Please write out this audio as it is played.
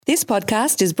This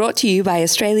podcast is brought to you by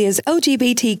Australia's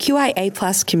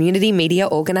LGBTQIA+ community media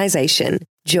organisation,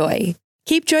 Joy.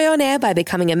 Keep Joy on air by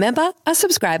becoming a member, a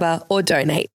subscriber, or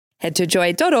donate. Head to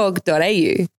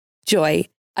joy.org.au. Joy,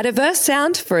 a diverse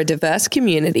sound for a diverse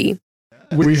community.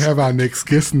 We have our next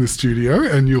guest in the studio,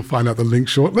 and you'll find out the link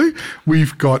shortly.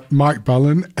 We've got Mike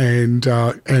Bullen and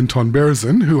Anton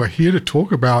Berezin, who are here to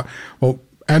talk about, well,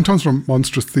 Anton's from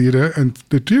Monstrous Theatre, and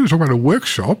they're here to talk about a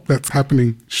workshop that's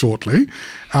happening shortly.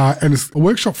 And it's a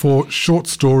workshop for Short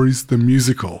Stories, the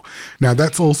musical. Now,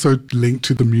 that's also linked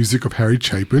to the music of Harry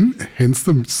Chapin, hence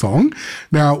the song.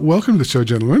 Now, welcome to the show,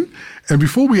 gentlemen. And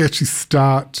before we actually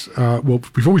start,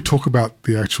 before we talk about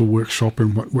the actual workshop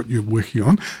and what you're working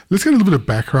on, let's get a little bit of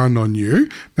background on you.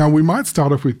 Now, we might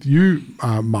start off with you,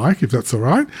 Mike, if that's all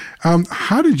right.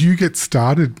 How did you get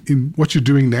started in what you're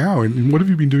doing now, and what have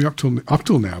you been doing up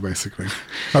till now, basically?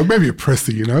 Maybe a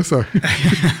presser, so.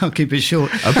 I'll keep it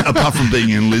short. Apart from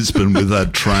being in Lisbon with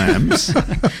trams.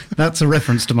 That's a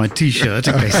reference to my T-shirt,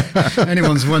 in case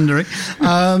anyone's wondering.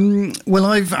 Well,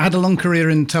 I've had a long career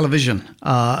in television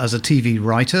as a TV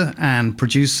writer and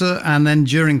producer, and then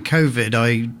during COVID,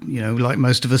 I, like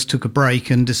most of us, took a break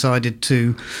and decided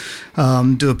to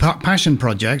do a passion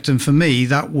project. And for me,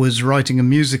 that was writing a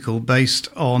musical based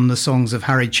on the songs of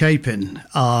Harry Chapin.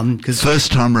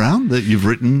 First time round that you've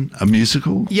written a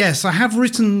musical? Yes, I have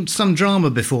written some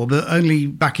drama before, but only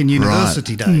back in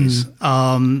university days.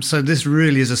 So this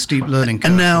really is a steep learning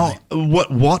curve. And now,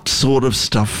 what sort of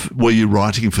stuff were you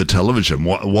writing for television?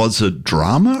 Was it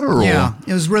drama? Or? Yeah,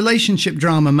 it was relationship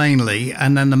drama mainly,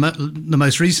 and then the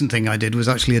most recent thing I did was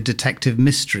actually a detective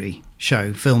mystery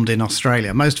show filmed in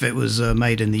Australia. Most of it was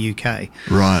made in the UK.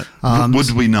 Right.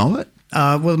 Would we know it?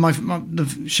 Well,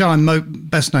 the show I'm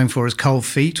best known for is Cold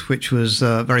Feet, which was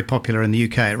very popular in the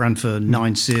UK. It ran for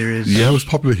 9 series. Yeah, it was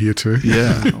popular here too.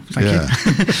 Yeah. Thank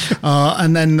you.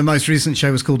 And then the most recent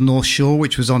show was called North Shore,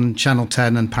 which was on Channel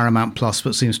 10 and Paramount Plus,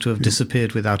 but seems to have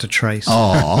disappeared without a trace.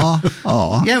 Oh.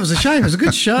 Yeah, it was a shame. It was a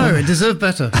good show. It deserved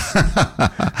better.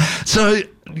 So,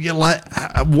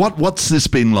 what's this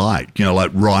been like?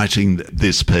 Writing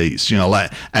this piece.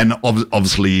 And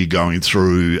obviously you're going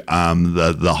through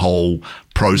the whole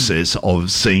process of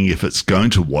seeing if it's going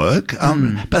to work.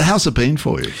 But how's it been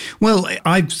for you? Well,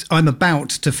 I'm about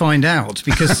to find out,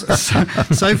 because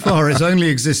so far it's only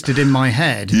existed in my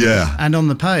head and on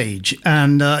the page.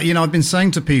 And, I've been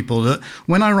saying to people that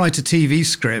when I write a TV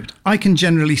script, I can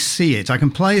generally see it. I can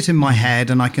play it in my head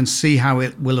and I can see how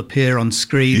it will appear on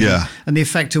screen and the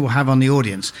effect it will have on the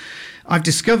audience. I've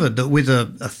discovered that with a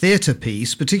theatre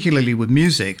piece, particularly with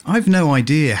music, I've no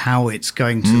idea how it's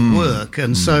going to work.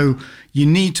 And so you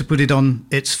need to put it on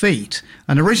its feet.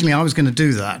 And originally I was going to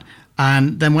do that.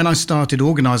 And then when I started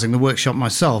organising the workshop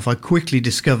myself, I quickly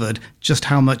discovered just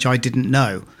how much I didn't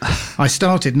know. I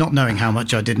started not knowing how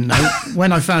much I didn't know.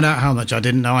 When I found out how much I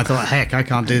didn't know, I thought, heck, I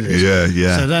can't do this.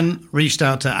 Yeah. So then reached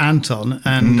out to Anton,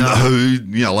 and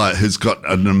who's got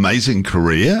an amazing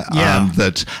career. Yeah.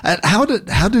 How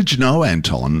did you know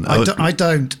Anton? I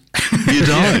don't. You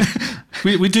don't?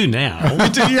 We do now. We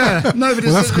do, yeah. No, but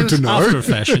that's good to know. After a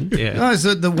fashion, yeah. No, it's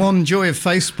the one joy of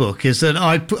Facebook is that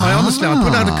I honestly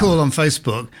put out a call on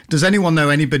Facebook. Does anyone know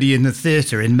anybody in the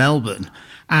theatre in Melbourne?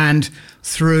 And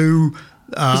through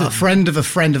a friend of a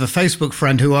friend of a Facebook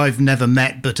friend who I've never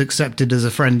met but accepted as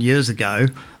a friend years ago.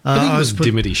 I think it was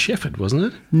Dimity Shepherd, wasn't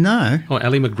it? No. Or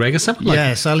Ali McGregor, something like that.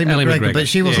 Yes, Ali McGregor, but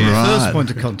she wasn't the first point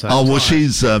of contact. Oh, well,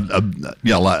 she's a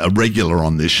regular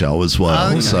on this show as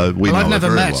well. Okay. So we know I've never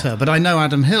her very met her, but I know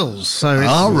Adam Hills. So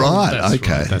right.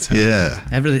 Okay. Right. That's yeah.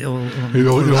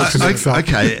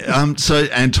 Okay. So,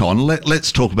 Anton,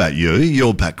 let's talk about you,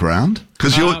 your background.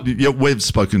 Because we've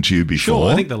spoken to you before.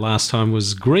 Sure, I think the last time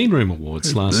was Green Room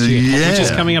Awards last year, which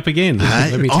is coming up again.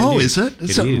 Hey? Is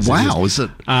it? Wow, is it?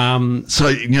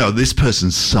 So, this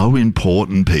person's so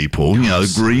important, people.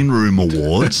 Green Room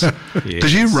Awards.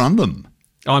 Did you run them?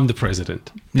 I'm the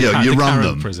president. You run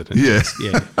them. President.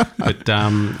 Yeah.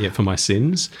 But for my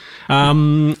sins.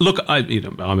 Look,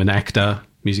 I'm an actor.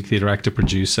 Music theatre actor,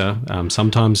 producer,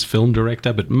 sometimes film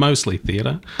director, but mostly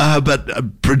theatre.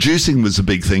 But producing was a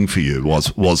big thing for you,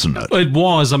 wasn't it? It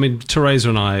was. I mean, Teresa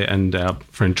and I and our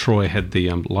friend Troy had the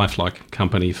Lifelike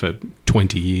company for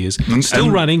 20 years.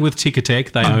 Still running with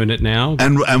Ticketek. They own it now.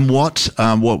 And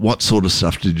what sort of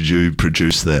stuff did you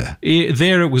produce there?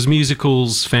 There it was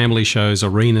musicals, family shows,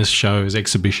 arena shows,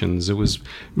 exhibitions. It was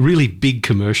really big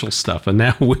commercial stuff. And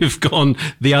now we've gone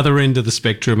the other end of the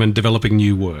spectrum and developing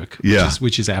new work,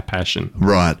 which is our passion.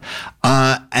 Right.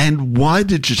 And why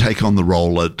did you take on the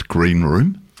role at Green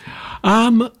Room?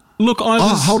 Look,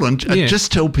 hold on.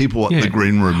 Just tell people what the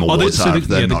Green Room Awards are if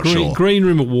they're not sure. Green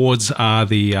Room Awards are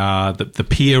the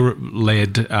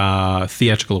peer-led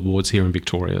theatrical awards here in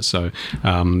Victoria. So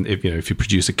if you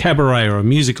produce a cabaret or a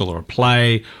musical or a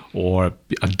play or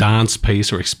a dance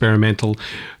piece or experimental,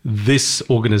 this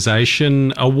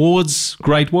organisation awards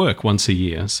great work once a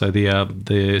year. So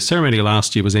the ceremony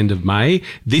last year was end of May.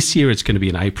 This year it's going to be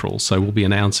in April. So we'll be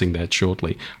announcing that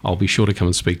shortly. I'll be sure to come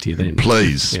and speak to you then.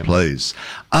 Please.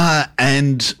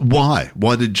 And why?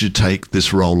 Why did you take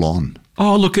this role on?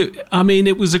 Oh, look,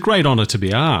 it was a great honour to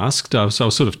be asked. So I was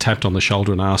sort of tapped on the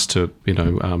shoulder and asked to,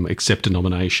 accept a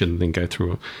nomination, then go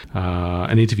through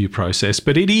an interview process.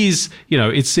 But it is,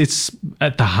 it's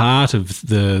at the heart of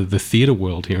the theatre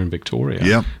world here in Victoria.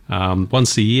 Yeah.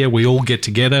 Once a year, we all get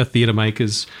together, theatre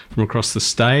makers from across the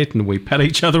state, and we pat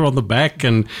each other on the back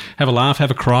and have a laugh,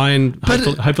 have a cry, and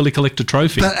hopefully collect a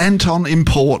trophy. But Anton,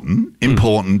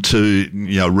 important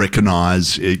to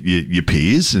recognise your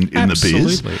peers in the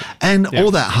biz, and all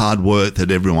that hard work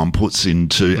that everyone puts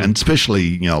into, and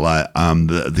especially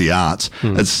the arts,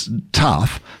 it's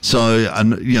tough. So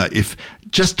if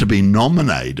just to be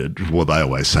nominated, well, they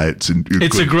always say it's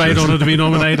a great honour to be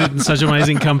nominated in such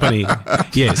amazing company.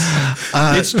 Yes,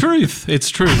 it's truth. It's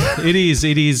truth. It is.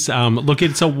 Look,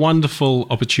 it's a wonderful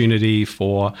opportunity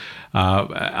for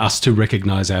us to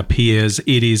recognise our peers.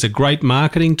 It is a great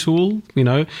marketing tool.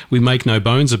 We make no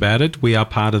bones about it. We are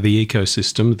part of the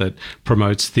ecosystem that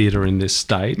promotes theatre in this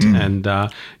state, and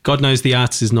God knows the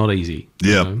arts is not easy.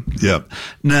 Yeah.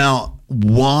 Now,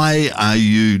 why are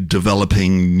you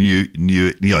developing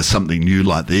something new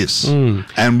like this?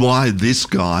 And why this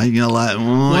guy? He's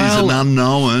an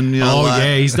unknown.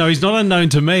 He's not unknown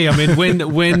to me. I mean,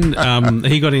 when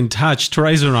he got in touch,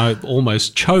 Teresa and I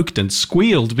almost choked and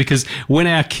squealed because when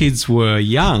our kids were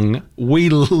young, we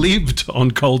lived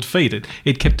on cold feet.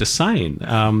 It kept us sane.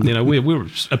 We were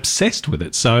obsessed with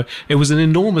it. So it was an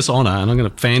enormous honour, and I'm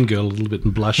going to fangirl a little bit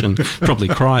and blush and probably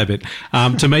cry a bit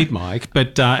to meet Mike.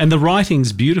 But and the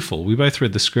writing's beautiful. We both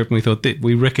read the script and we thought that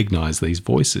we recognise these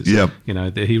voices. Yep.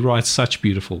 He writes such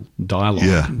beautiful dialogue.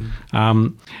 Yeah.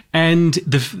 And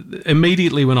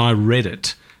immediately when I read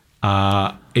it,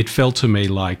 it felt to me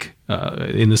like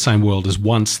in the same world as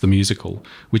Once, the musical,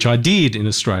 which I did in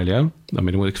Australia. I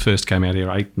mean, when it first came out here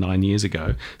 8-9 years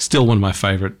ago, still one of my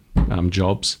favourite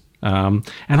jobs. And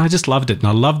I just loved it, and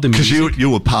I loved the music. Because you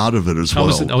were part of it as well.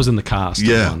 I was in the cast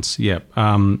once,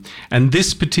 and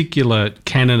this particular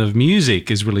canon of music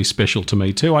is really special to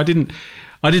me too. I didn't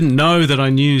know that I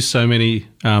knew so many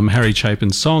Harry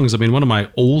Chapin songs. I mean, one of my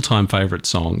all-time favourite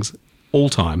songs,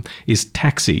 is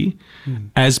Taxi,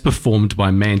 as performed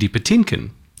by Mandy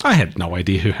Patinkin. I had no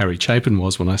idea who Harry Chapin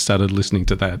was when I started listening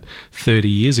to that 30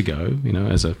 years ago,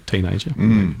 as a teenager,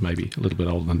 maybe a little bit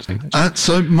older than a teenager.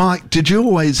 So, Mike, did you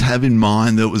always have in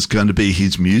mind that it was going to be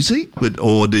his music,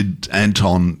 or did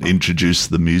Anton introduce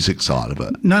the music side of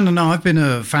it? No. I've been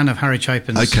a fan of Harry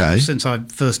Chapin since I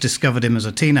first discovered him as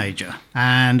a teenager.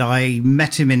 And I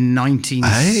met him in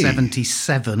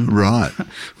 1977, right,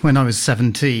 when I was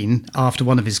 17, after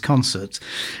one of his concerts.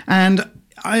 And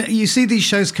you see these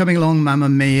shows coming along, Mamma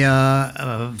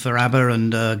Mia for ABBA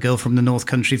and Girl from the North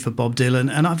Country for Bob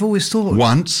Dylan, and I've always thought...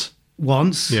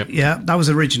 Once, yeah, that was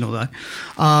original though.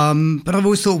 But I've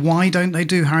always thought, why don't they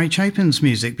do Harry Chapin's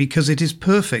music? Because it is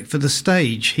perfect for the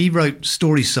stage. He wrote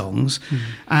story songs,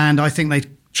 and I think they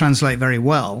translate very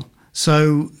well.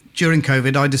 So during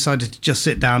COVID, I decided to just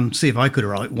sit down and see if I could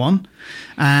write one.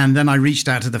 And then I reached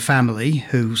out to the family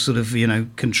who sort of,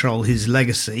 control his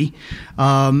legacy,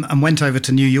 and went over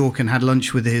to New York and had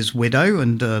lunch with his widow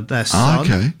and their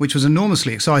son, which was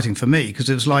enormously exciting for me because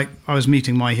it was like I was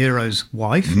meeting my hero's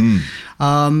wife.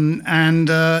 And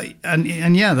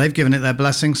they've given it their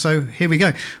blessing. So here we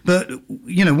go. But,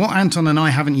 what Anton and I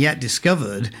haven't yet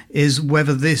discovered is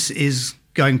whether this is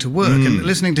going to work. And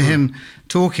listening to him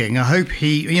talking, I hope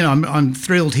I'm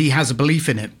thrilled he has a belief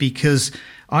in it, because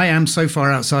I am so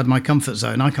far outside my comfort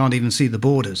zone, I can't even see the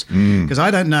borders. Because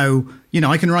I don't know,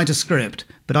 I can write a script,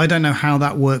 but I don't know how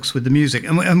that works with the music.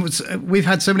 And we've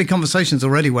had so many conversations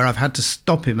already where I've had to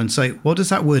stop him and say, what does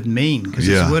that word mean? Because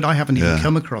it's a word I haven't even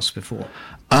come across before.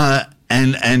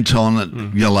 And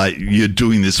Anton, you're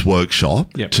doing this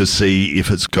workshop to see if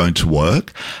it's going to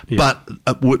work, but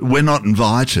we're not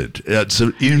invited. It's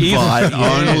an invite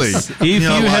only. If you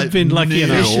have been lucky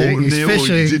enough.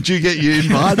 Did you get your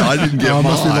invite? I didn't get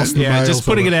mine. Just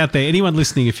putting it out there. Anyone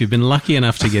listening, if you've been lucky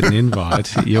enough to get an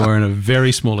invite, you are in a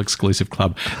very small exclusive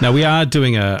club. Now, we are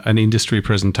doing an industry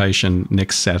presentation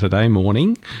next Saturday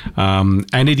morning,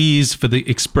 and it is for the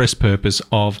express purpose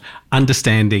of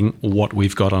understanding what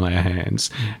we've got on our hands.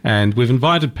 And we've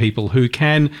invited people who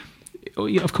can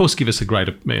of course, give us a great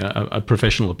a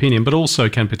professional opinion, but also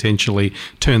can potentially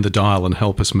turn the dial and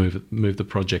help us move the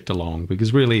project along.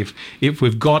 Because really, if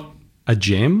we've got a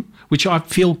gem, which I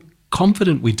feel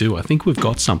confident we do, I think we've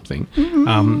got something.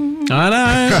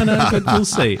 I know, but we'll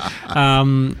see.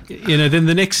 Then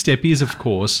the next step is, of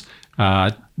course,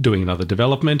 doing another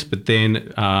development, but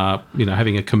then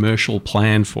having a commercial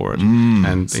plan for it,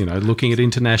 and looking at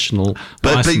international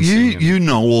licensing. But you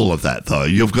know all of that, though.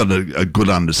 You've got a good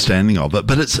understanding of it.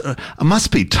 But it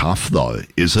must be tough, though,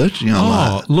 is it?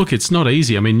 Look, it's not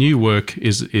easy. I mean, new work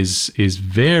is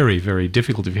very, very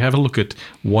difficult. If you have a look at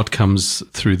what comes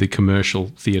through the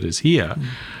commercial theatres here.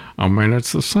 I mean,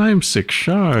 it's the same 6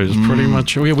 shows pretty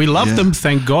much. We love them,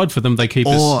 thank God for them. They keep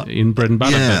us in bread and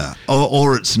butter. Yeah,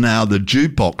 or it's now the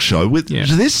jukebox show.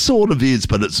 This sort of is,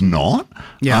 but it's not.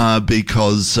 Yeah.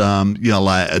 Because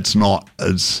it's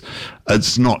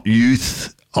not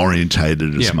youth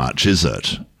orientated as much, is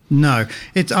it? No,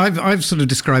 I've sort of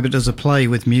described it as a play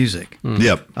with music.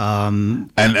 Yep.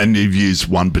 And you've used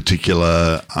one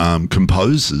particular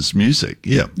composer's music.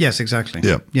 Yep. Yes, exactly.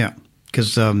 Yep. Yeah.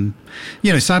 Because,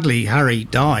 sadly, Harry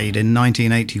died in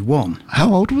 1981.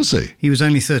 How old was he? He was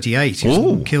only 38. He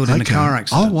was killed in a car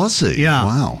accident. Oh, was he? Yeah.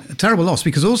 Wow. A terrible loss,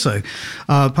 because also,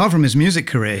 apart from his music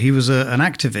career, he was an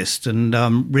activist and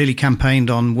really campaigned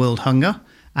on world hunger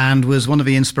and was one of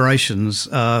the inspirations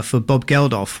for Bob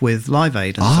Geldof with Live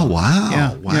Aid. And wow.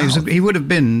 Yeah. Wow. Yeah, he would have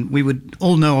been, we would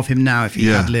all know of him now if he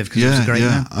had lived, because he was a great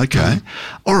man. Okay.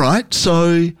 All right.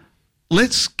 So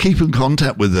let's keep in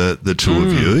contact with the two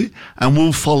of you, and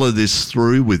we'll follow this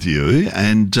through with you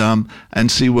and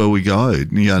see where we go.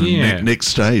 Next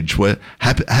stage. We're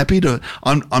happy to.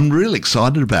 I'm really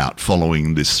excited about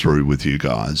following this through with you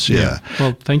guys. Yeah.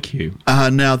 Well, thank you.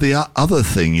 Now the other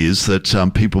thing is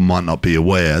that people might not be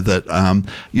aware that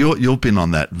you've been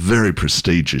on that very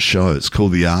prestigious show. It's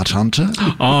called The Art Hunter.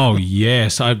 Oh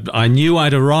yes, I knew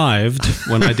I'd arrived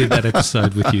when I did that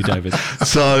episode with you, David.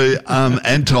 So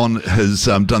Anton has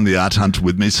done The Art Hunter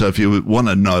with me. So if you want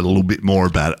to know a little bit more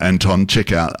about Anton,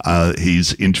 check out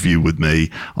his interview with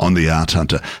me on The Art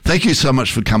Hunter. Thank you so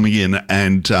much for coming in.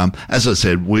 And as I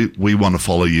said, we want to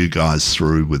follow you guys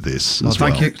through with this as well.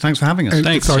 Thank you. Thanks for having us.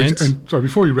 Thanks, sorry,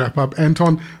 before you wrap up,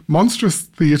 Anton, Monstrous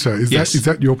Theatre, is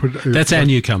that your production? That's our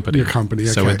new company. Your company,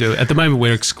 okay. So at the moment,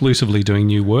 we're exclusively doing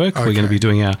new work. Okay. We're going to be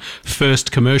doing our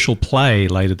first commercial play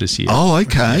later this year. Oh,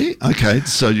 okay. Okay.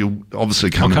 So you'll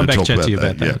obviously come and talk about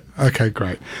that. Yeah. Okay,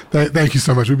 great. Thank you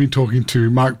so much. We've been talking to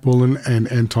Mike Bullen and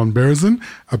Anton Berezin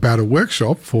about a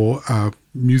workshop for a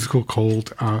musical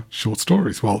called Short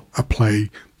Stories. Well, a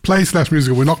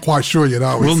play/musical. We're not quite sure yet,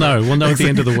 are we? We'll know at the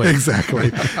end of the week.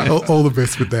 Exactly. all the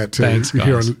best with that too. Thanks, guys.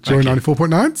 Here on Joy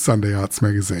 94.9, Sunday Arts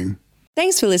Magazine.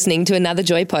 Thanks for listening to another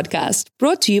Joy podcast,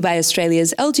 brought to you by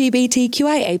Australia's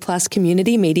LGBTQIA+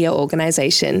 community media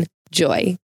organisation,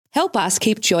 Joy. Help us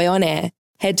keep Joy on air.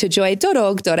 Head to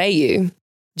joy.org.au.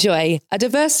 Joy, a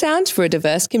diverse sound for a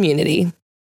diverse community.